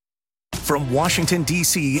From Washington,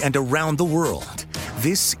 D.C. and around the world,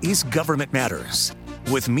 this is Government Matters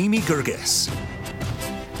with Mimi Gerges.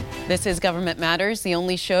 This is Government Matters, the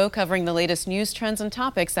only show covering the latest news, trends, and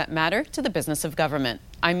topics that matter to the business of government.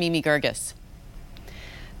 I'm Mimi Gerges.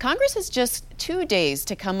 Congress has just 2 days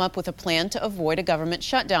to come up with a plan to avoid a government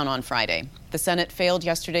shutdown on Friday. The Senate failed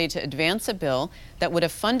yesterday to advance a bill that would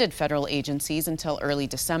have funded federal agencies until early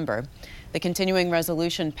December. The continuing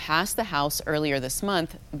resolution passed the House earlier this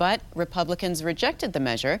month, but Republicans rejected the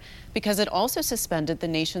measure because it also suspended the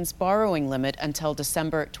nation's borrowing limit until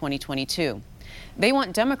December 2022. They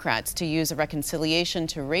want Democrats to use a reconciliation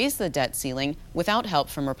to raise the debt ceiling without help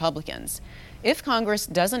from Republicans. If Congress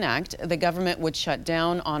doesn't act, the government would shut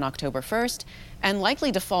down on October 1st and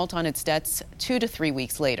likely default on its debts 2 to 3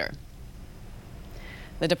 weeks later.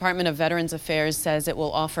 The Department of Veterans Affairs says it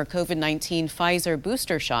will offer COVID-19 Pfizer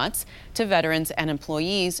booster shots to veterans and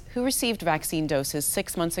employees who received vaccine doses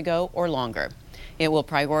 6 months ago or longer. It will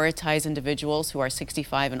prioritize individuals who are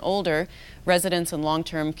 65 and older, residents in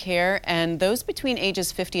long-term care, and those between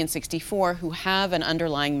ages 50 and 64 who have an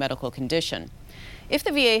underlying medical condition. If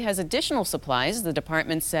the VA has additional supplies, the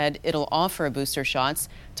department said it'll offer booster shots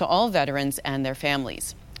to all veterans and their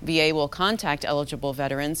families. VA will contact eligible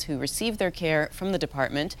veterans who receive their care from the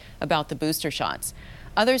department about the booster shots.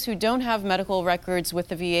 Others who don't have medical records with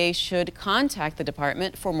the VA should contact the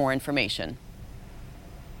department for more information.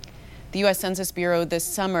 The U.S. Census Bureau this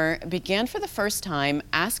summer began for the first time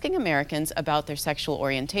asking Americans about their sexual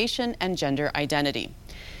orientation and gender identity.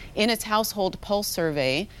 In its Household Pulse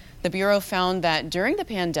survey, the Bureau found that during the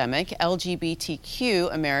pandemic,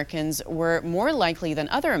 LGBTQ Americans were more likely than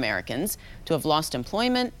other Americans to have lost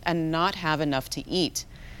employment and not have enough to eat.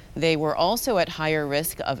 They were also at higher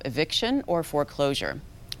risk of eviction or foreclosure,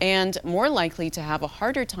 and more likely to have a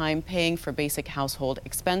harder time paying for basic household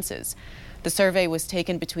expenses. The survey was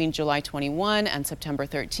taken between July 21 and September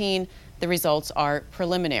 13. The results are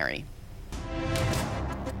preliminary.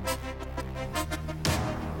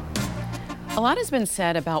 A lot has been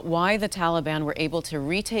said about why the Taliban were able to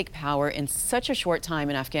retake power in such a short time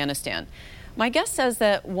in Afghanistan. My guest says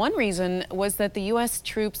that one reason was that the U.S.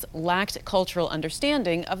 troops lacked cultural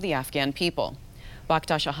understanding of the Afghan people.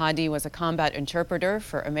 Baktash Ahadi was a combat interpreter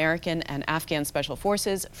for American and Afghan Special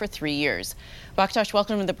Forces for 3 years. Baktash,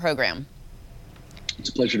 welcome to the program. It's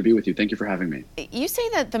a pleasure to be with you. Thank you for having me. You say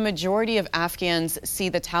that the majority of Afghans see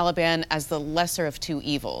the Taliban as the lesser of two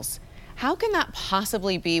evils. How can that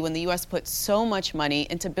possibly be when the U.S. put so much money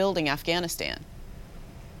into building Afghanistan?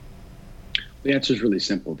 The answer is really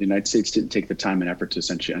simple. The United States didn't take the time and effort to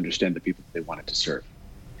essentially understand the people that they wanted to serve,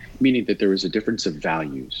 meaning that there was a difference of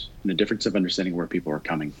values and a difference of understanding where people are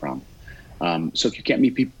coming from. So if you can't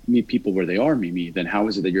meet people where they are, Mimi, then how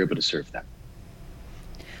is it that you're able to serve them?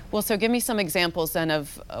 Well, so give me some examples then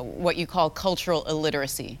of what you call cultural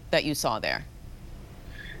illiteracy that you saw there.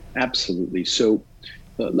 Absolutely. So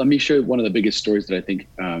let me show you one of the biggest stories that I think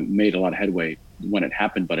made a lot of headway when it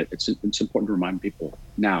happened, but it's important to remind people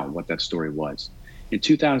now what that story was. In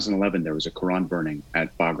 2011, there was a Quran burning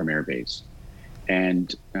at Bagram Air Base.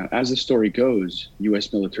 And as the story goes,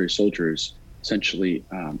 U.S. military soldiers essentially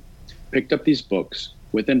picked up these books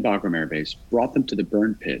within Bagram Air Base, brought them to the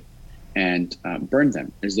burn pit, and burned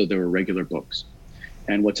them as though they were regular books.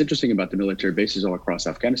 And what's interesting about the military bases all across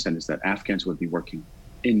Afghanistan is that Afghans would be working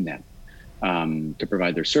in them to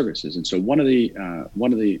provide their services. And so one of the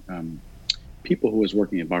people who was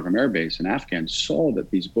working at Bagram Air Base, an Afghan, saw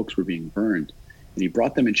that these books were being burned, and he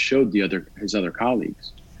brought them and showed his other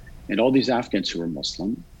colleagues. And all these Afghans who were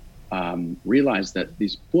Muslim realized that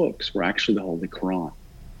these books were actually the Holy Quran.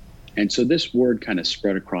 And so this word kind of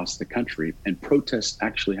spread across the country, and protests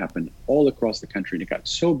actually happened all across the country. And it got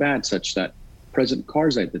so bad such that President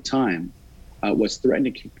Karzai at the time was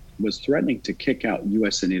threatening to kick out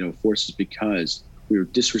U.S. and NATO forces because we were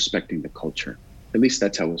disrespecting the culture. At least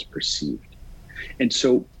that's how it was perceived. And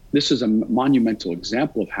so this is a monumental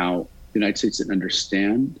example of how the United States didn't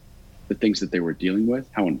understand the things that they were dealing with,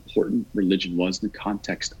 how important religion was in the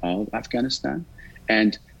context of Afghanistan,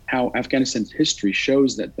 and how Afghanistan's history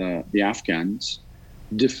shows that the Afghans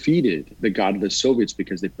defeated the God of the Soviets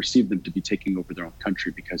because they perceived them to be taking over their own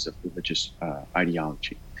country because of religious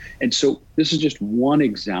ideology. And so this is just one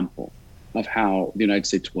example of how the United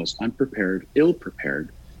States was unprepared, ill-prepared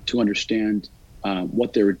to understand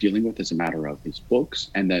what they were dealing with as a matter of these books,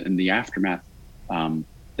 and that in the aftermath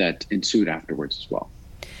that ensued afterwards as well.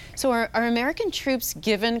 So are American troops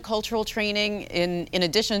given cultural training in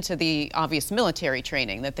addition to the obvious military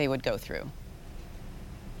training that they would go through?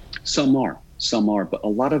 Some are, but a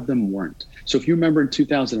lot of them weren't. So if you remember in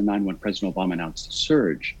 2009 when President Obama announced the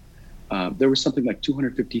surge, There was something like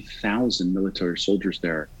 250,000 military soldiers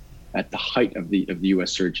there at the height of the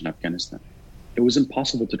U.S. surge in Afghanistan. It was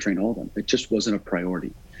impossible to train all of them. It just wasn't a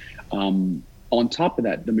priority. On top of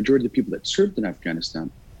that, the majority of the people that served in Afghanistan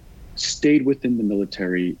stayed within the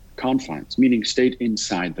military confines, meaning stayed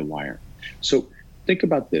inside the wire. So think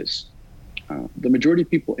about this. The majority of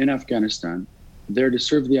people in Afghanistan there to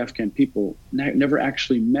serve the Afghan people never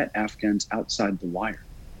actually met Afghans outside the wire.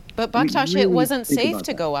 But Baktash, it wasn't safe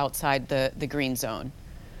to go outside the green zone.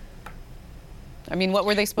 I mean, what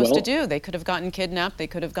were they supposed to do? They could have gotten kidnapped. They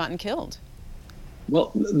could have gotten killed.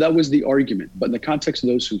 Well, that was the argument. But in the context of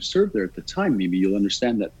those who served there at the time, maybe you'll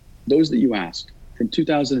understand that those that you asked, from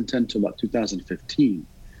 2010 to about 2015,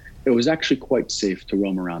 it was actually quite safe to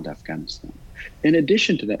roam around Afghanistan. In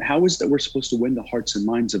addition to that, how is that we're supposed to win the hearts and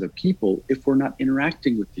minds of the people if we're not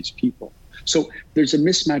interacting with these people? So there's a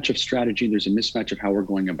mismatch of strategy. There's a mismatch of how we're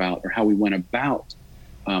going about or how we went about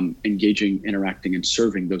engaging, interacting, and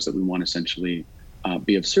serving those that we want to essentially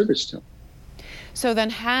be of service to. So then,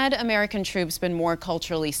 had American troops been more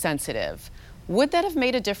culturally sensitive, would that have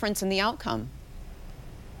made a difference in the outcome?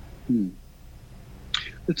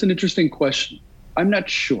 That's an interesting question. I'm not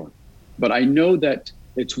sure, but I know that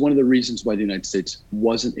it's one of the reasons why the United States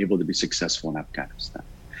wasn't able to be successful in Afghanistan.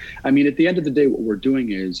 I mean, at the end of the day, what we're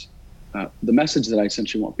doing is the message that I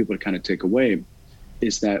essentially want people to kind of take away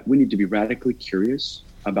is that we need to be radically curious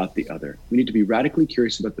about the other. We need to be radically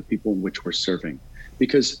curious about the people in which we're serving.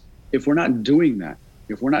 Because if we're not doing that,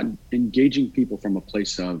 if we're not engaging people from a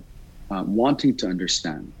place of wanting to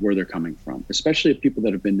understand where they're coming from, especially if people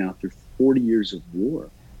that have been now through 40 years of war,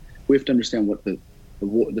 we have to understand what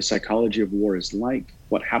the psychology of war is like,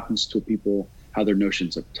 what happens to people, how their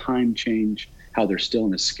notions of time change, how they're still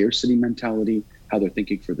in a scarcity mentality, how they're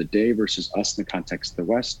thinking for the day versus us in the context of the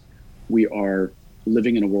West. We are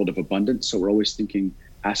living in a world of abundance, so we're always thinking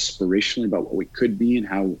aspirationally about what we could be and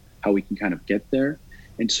how we can kind of get there.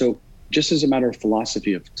 And so just as a matter of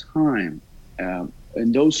philosophy of time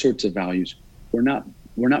and those sorts of values, we're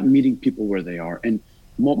not meeting people where they are. And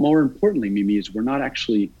more importantly, Mimi, is we're not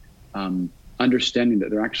actually understanding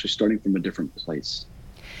that they're actually starting from a different place.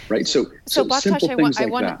 Right. So Baktash, simple things I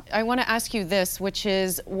want to ask you this, which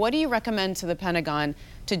is, what do you recommend to the Pentagon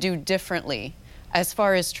to do differently as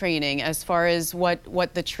far as training, as far as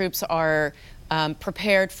what the troops are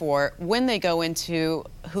prepared for when they go into,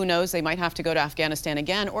 who knows, they might have to go to Afghanistan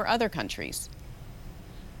again or other countries?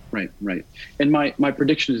 Right. And my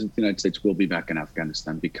prediction is that the United States will be back in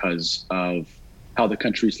Afghanistan because of how the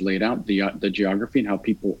country's laid out, the geography, and how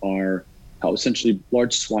people are, how essentially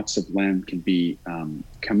large swaths of land can be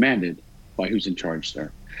commanded by who's in charge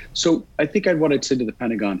there. So I think what I'd say to the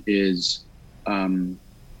Pentagon is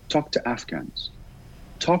talk to Afghans.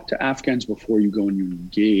 Talk to Afghans before you go and you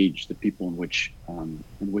engage the people in which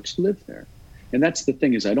live there. And that's the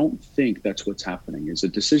thing, is I don't think that's what's happening. Is a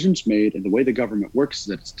decision's made, and the way the government works is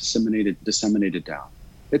that it's disseminated down.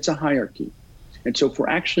 It's a hierarchy. And so if we're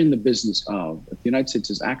actually in the business of, if the United States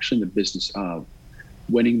is actually in the business of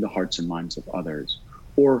winning the hearts and minds of others,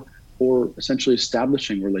 or essentially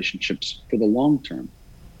establishing relationships for the long term,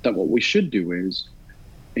 that what we should do is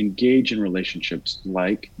engage in relationships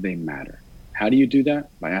like they matter. How do you do that?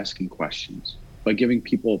 By asking questions, by giving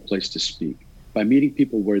people a place to speak, by meeting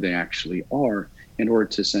people where they actually are in order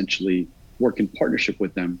to essentially work in partnership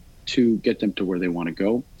with them to get them to where they want to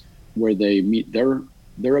go, where they meet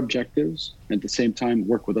their objectives, and at the same time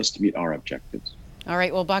work with us to meet our objectives. All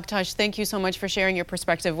right. Well, Baktash, thank you so much for sharing your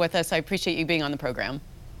perspective with us. I appreciate you being on the program.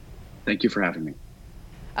 Thank you for having me.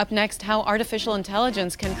 Up next, how artificial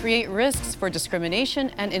intelligence can create risks for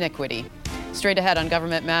discrimination and inequity. Straight ahead on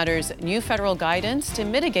Government Matters, new federal guidance to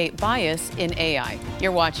mitigate bias in AI.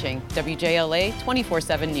 You're watching WJLA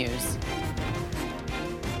 24/7 News.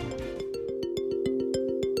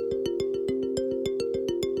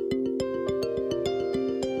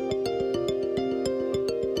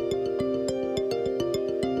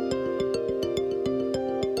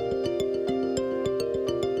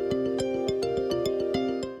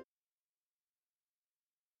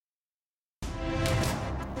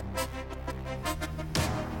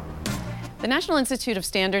 The National Institute of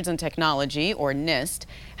Standards and Technology, or NIST,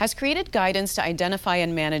 has created guidance to identify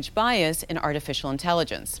and manage bias in artificial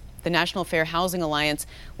intelligence. The National Fair Housing Alliance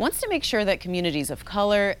wants to make sure that communities of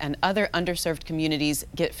color and other underserved communities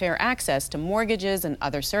get fair access to mortgages and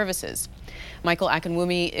other services. Michael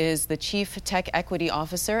Akinwumi is the Chief Tech Equity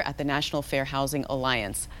Officer at the National Fair Housing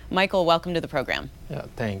Alliance. Michael, welcome to the program. Yeah,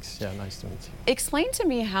 thanks. Yeah, nice to meet you. Explain to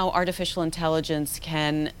me how artificial intelligence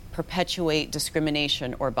can perpetuate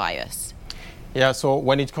discrimination or bias. Yeah, so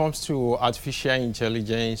when it comes to artificial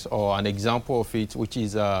intelligence, or an example of it, which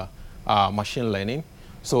is machine learning.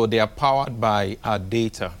 So they are powered by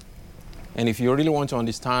data. And if you really want to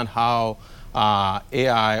understand how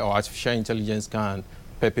AI or artificial intelligence can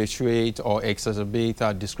perpetuate or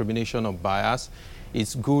exacerbate discrimination or bias,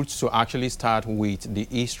 it's good to actually start with the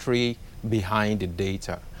history behind the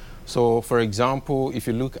data. So, for example, if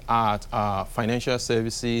you look at financial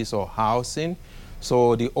services or housing,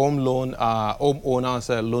 so the Homeowners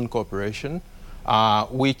Loan Corporation,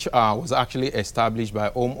 which was actually established by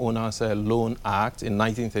Homeowners Loan Act in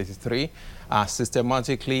 1933,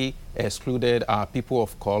 systematically excluded people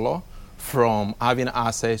of color from having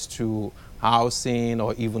access to housing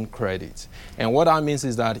or even credit. And what that means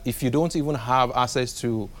is that if you don't even have access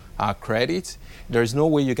to credit, there's no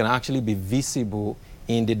way you can actually be visible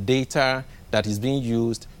in the data that is being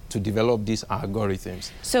used to develop these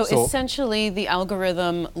algorithms. So essentially, the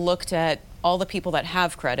algorithm looked at all the people that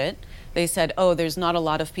have credit. They said, oh, there's not a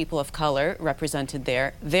lot of people of color represented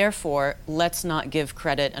there. Therefore, let's not give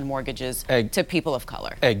credit and mortgages to people of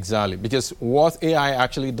color. Exactly. Because what AI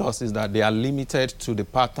actually does is that they are limited to the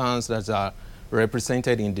patterns that are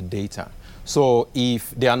represented in the data. So if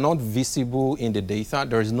they are not visible in the data,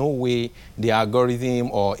 there is no way the algorithm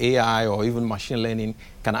or AI or even machine learning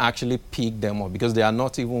can actually pick them up because they are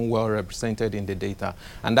not even well represented in the data.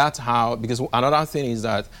 And that's how, because another thing is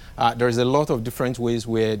that there's a lot of different ways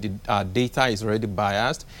where the data is already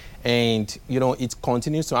biased, and it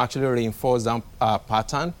continues to actually reinforce that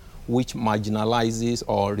pattern, which marginalizes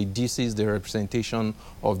or reduces the representation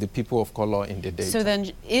of the people of color in the data. So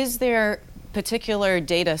then, is there particular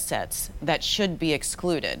data sets that should be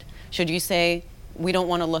excluded? Should you say, we don't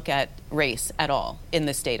want to look at race at all in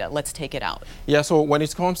this data, let's take it out? Yeah, so when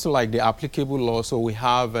it comes to like the applicable law, so we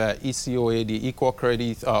have ECOA, the Equal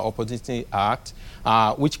Credit Opportunity Act,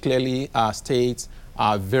 which clearly states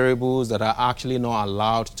variables that are actually not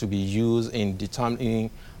allowed to be used in determining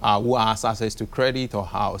who has access to credit or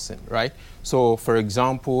housing, right? So, for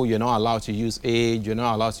example, you're not allowed to use age, you're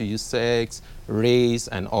not allowed to use sex, race,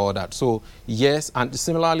 and all that. So, yes, and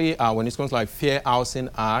similarly, when it comes to like Fair Housing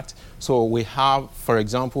Act, so we have, for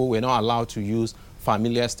example, we're not allowed to use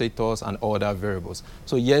familial status and other variables.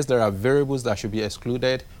 So, yes, there are variables that should be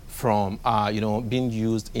excluded from being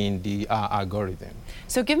used in the algorithm.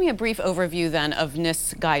 So give me a brief overview then of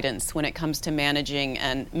NIST's guidance when it comes to managing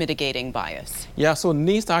and mitigating bias. Yeah, so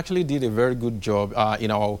NIST actually did a very good job,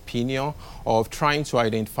 in our opinion, of trying to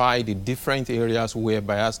identify the different areas where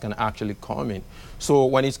bias can actually come in. So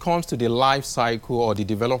when it comes to the life cycle or the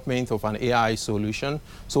development of an AI solution,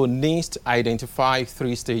 so NIST identified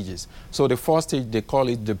 3 stages. So the first stage, they call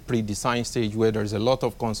it the pre-design stage, where there's a lot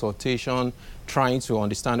of consultation, trying to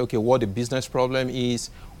understand, okay, what the business problem is,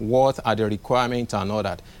 what are the requirements and all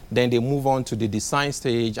that. Then they move on to the design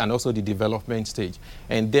stage and also the development stage.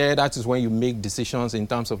 And there, that is when you make decisions in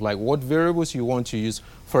terms of like what variables you want to use.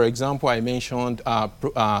 For example, I mentioned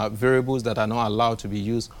variables that are not allowed to be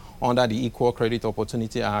used under the Equal Credit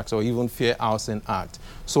Opportunity Act or even Fair Housing Act.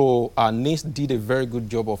 So NIST did a very good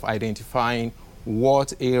job of identifying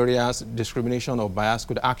what areas discrimination or bias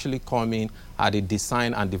could actually come in at the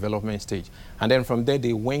design and development stage. And then from there,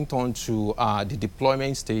 they went on to the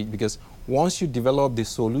deployment stage, because once you develop the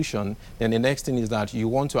solution, then the next thing is that you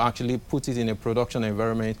want to actually put it in a production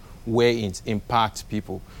environment where it impacts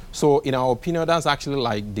people. So in our opinion, that's actually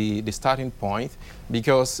like the starting point,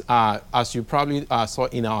 because as you probably saw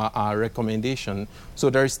in our recommendation, so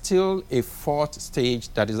there is still a 4th stage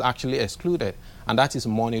that is actually excluded, and that is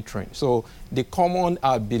monitoring. So the common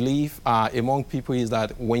belief among people is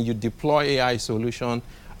that when you deploy AI solution,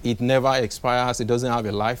 it never expires, it doesn't have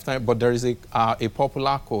a lifetime, but there is a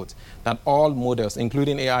popular quote that all models,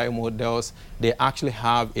 including AI models, they actually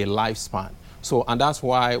have a lifespan. So, and that's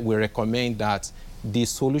why we recommend that the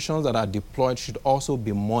solutions that are deployed should also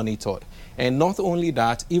be monitored. And not only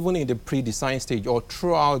that, even in the pre-design stage or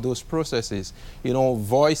throughout those processes,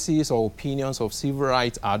 voices or opinions of civil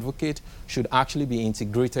rights advocates should actually be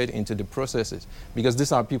integrated into the processes, because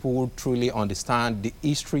these are people who truly understand the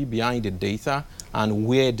history behind the data and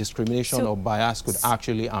where discrimination or bias could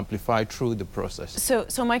actually amplify through the process.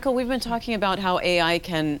 So Michael, we've been talking about how AI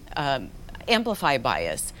can amplify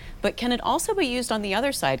bias, but can it also be used on the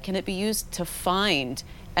other side? Can it be used to find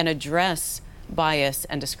and address bias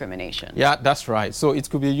and discrimination? Yeah, that's right. So it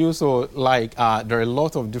could be used, so like there are a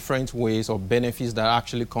lot of different ways or benefits that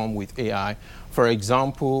actually come with AI. For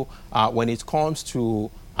example, when it comes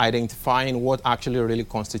to identifying what actually really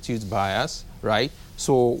constitutes bias, right?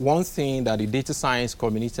 So one thing that the data science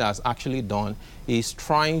community has actually done is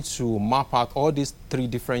trying to map out all these 3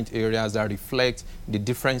 different areas that reflect the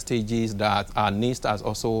different stages that NIST has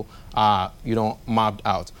also, mapped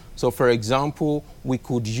out. So for example, we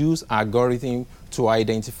could use algorithm to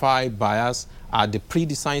identify bias at the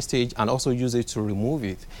pre-design stage and also use it to remove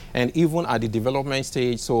it. And even at the development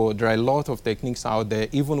stage, so there are a lot of techniques out there,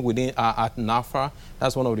 even within at NAFA.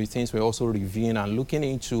 That's one of the things we're also reviewing and looking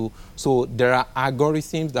into. So there are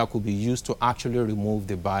algorithms that could be used to actually remove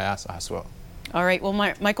the bias as well. All right, well,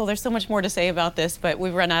 Michael, there's so much more to say about this, but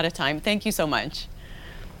we've run out of time. Thank you so much.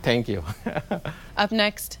 Thank you. Up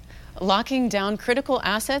next, locking down critical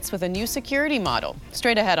assets with a new security model.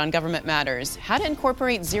 Straight ahead on Government Matters, how to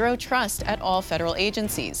incorporate zero trust at all federal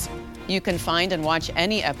agencies. You can find and watch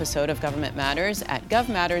any episode of Government Matters at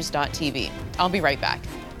govmatters.tv. I'll be right back.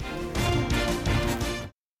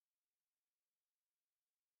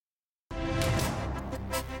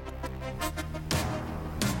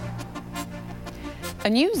 A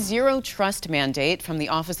new zero trust mandate from the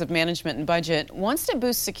Office of Management and Budget wants to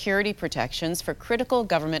boost security protections for critical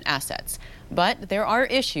government assets. But there are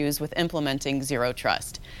issues with implementing zero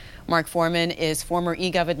trust. Mark Forman is former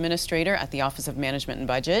eGov administrator at the Office of Management and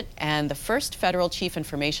Budget and the first federal chief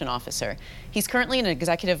information officer. He's currently an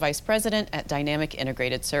executive vice president at Dynamic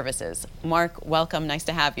Integrated Services. Mark, welcome. Nice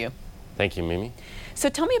to have you. Thank you, Mimi. So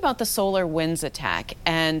tell me about the SolarWinds attack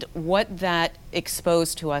and what that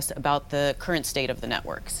exposed to us about the current state of the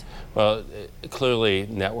networks. Well, clearly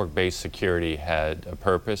network-based security had a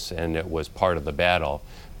purpose and it was part of the battle,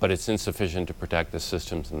 but it's insufficient to protect the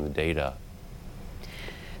systems and the data.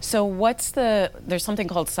 So there's something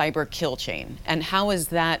called cyber kill chain, and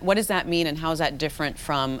what does that mean and how is that different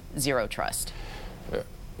from zero trust?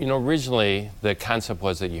 You know, originally the concept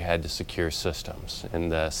was that you had to secure systems,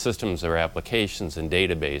 and the systems are applications and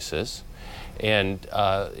databases. And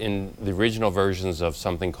in the original versions of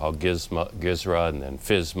something called GISRA and then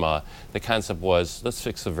FISMA, the concept was, let's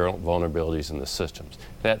fix the vulnerabilities in the systems.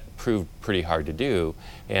 That proved pretty hard to do,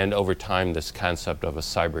 and over time this concept of a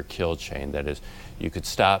cyber kill chain, that is, you could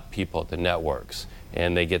stop people at the networks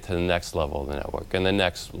and they get to the next level of the network and the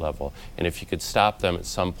next level. And if you could stop them at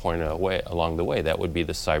some point along the way, that would be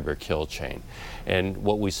the cyber kill chain. And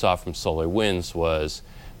what we saw from SolarWinds was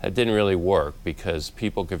that didn't really work because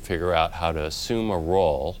people could figure out how to assume a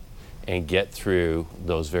role and get through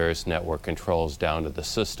those various network controls down to the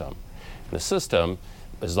system. And the system,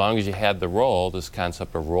 as long as you had the role, this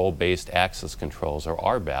concept of role-based access controls, or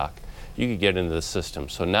RBAC, you could get into the system.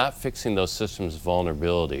 So not fixing those systems'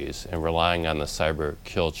 vulnerabilities and relying on the cyber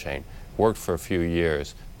kill chain worked for a few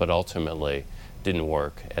years, but ultimately didn't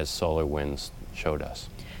work, as SolarWinds showed us.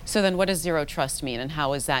 So then what does zero trust mean and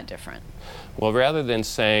how is that different? Well, rather than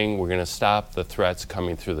saying we're going to stop the threats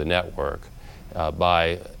coming through the network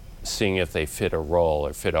by seeing if they fit a role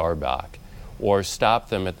or fit RBAC, or stop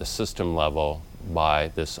them at the system level by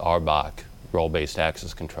this RBAC, role-based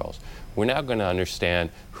access controls, we're now going to understand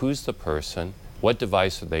who's the person, what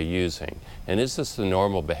device are they using, and is this the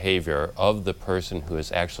normal behavior of the person who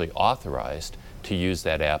is actually authorized to use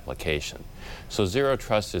that application. So zero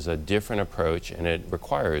trust is a different approach, and it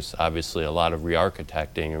requires obviously a lot of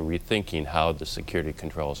re-architecting and rethinking how the security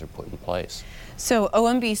controls are put in place. So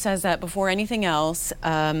OMB says that before anything else,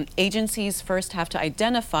 agencies first have to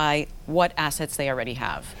identify what assets they already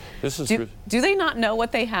have. Do they not know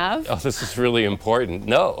what they have? Oh, this is really important.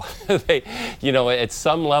 No. At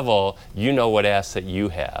some level, you know what asset you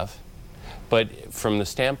have. But from the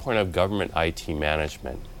standpoint of government IT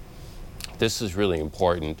management, this is really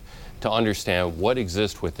important to understand what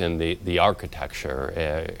exists within the architecture,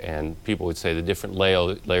 and people would say the different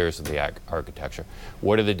layers of the architecture.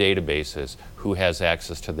 What are the databases? Who has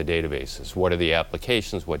access to the databases? What are the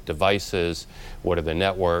applications? What devices? What are the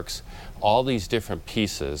networks? All these different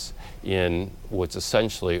pieces in what's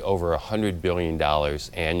essentially over $100 billion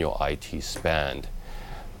annual IT spend.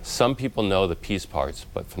 Some people know the piece parts,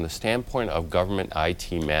 but from the standpoint of government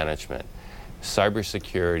IT management,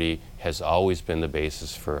 cybersecurity has always been the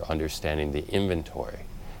basis for understanding the inventory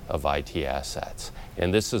of IT assets.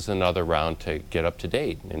 And this is another round to get up to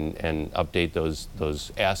date and update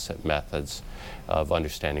those asset methods of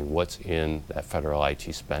understanding what's in that federal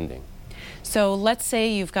IT spending. So let's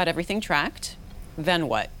say you've got everything tracked, then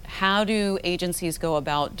what? How do agencies go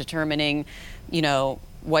about determining,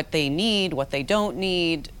 what they need, what they don't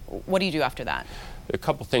need? What do you do after that? There are a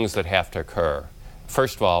couple things that have to occur.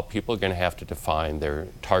 First of all, people are going to have to define their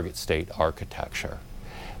target state architecture.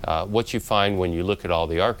 What you find when you look at all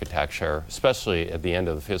the architecture, especially at the end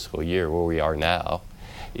of the fiscal year where we are now,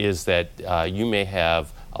 is that you may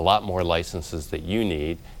have a lot more licenses that you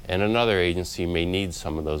need and another agency may need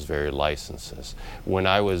some of those very licenses. When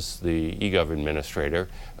I was the eGov administrator,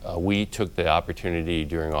 we took the opportunity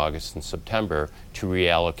during August and September to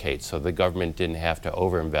reallocate so the government didn't have to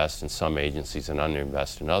overinvest in some agencies and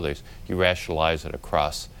underinvest in others. You rationalize it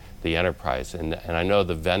across the enterprise. And I know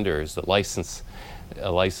the vendors, the licensors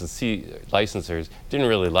didn't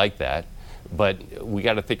really like that, but we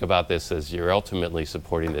got to think about this as you're ultimately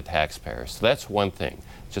supporting the taxpayer. So that's one thing,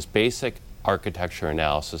 just basic architecture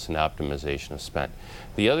analysis and optimization of spend.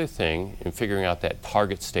 The other thing in figuring out that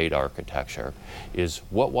target state architecture is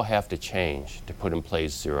what will have to change to put in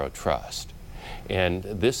place zero trust. And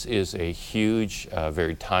this is a huge,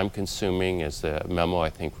 very time-consuming, as the memo I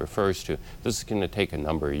think refers to. This is going to take a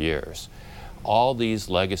number of years. All these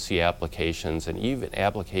legacy applications and even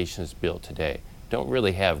applications built today don't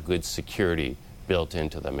really have good security built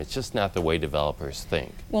into them. It's just not the way developers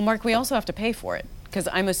think. Well, Mark, we also have to pay for it, because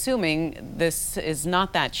I'm assuming this is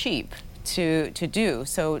not that cheap to do.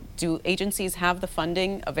 So do agencies have the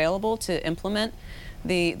funding available to implement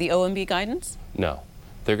the OMB guidance? No.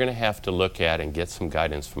 They're going to have to look at and get some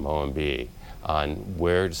guidance from OMB on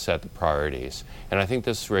where to set the priorities. And I think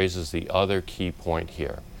this raises the other key point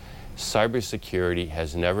here. Cybersecurity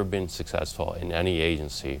has never been successful in any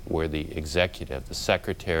agency where the executive, the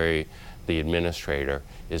secretary, the administrator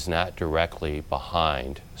is not directly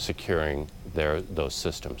behind securing those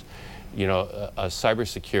systems. You know, a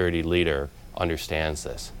cybersecurity leader understands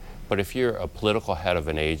this. But if you're a political head of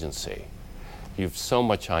an agency, you have so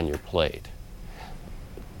much on your plate.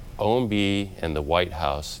 OMB and the White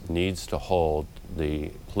House needs to hold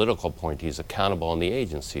the political appointees accountable in the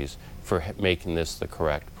agencies for making this the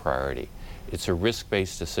correct priority. It's a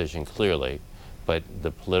risk-based decision, clearly, but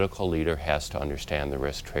the political leader has to understand the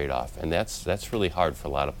risk trade-off, and that's really hard for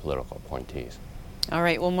a lot of political appointees. All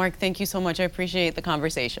right, well, Mark, thank you so much. I appreciate the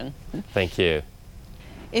conversation. Thank you.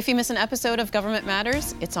 If you miss an episode of Government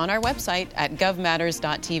Matters, it's on our website at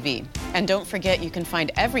govmatters.tv. And don't forget, you can find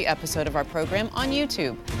every episode of our program on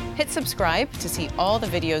YouTube. Hit subscribe to see all the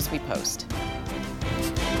videos we post.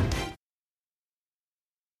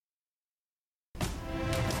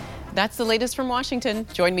 That's the latest from Washington.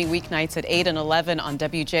 Join me weeknights at 8 and 11 on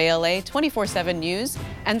WJLA 24/7 News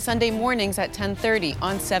and Sunday mornings at 10:30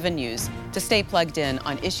 on 7 News to stay plugged in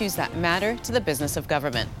on issues that matter to the business of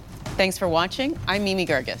government. Thanks for watching. I'm Mimi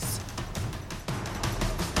Gerges.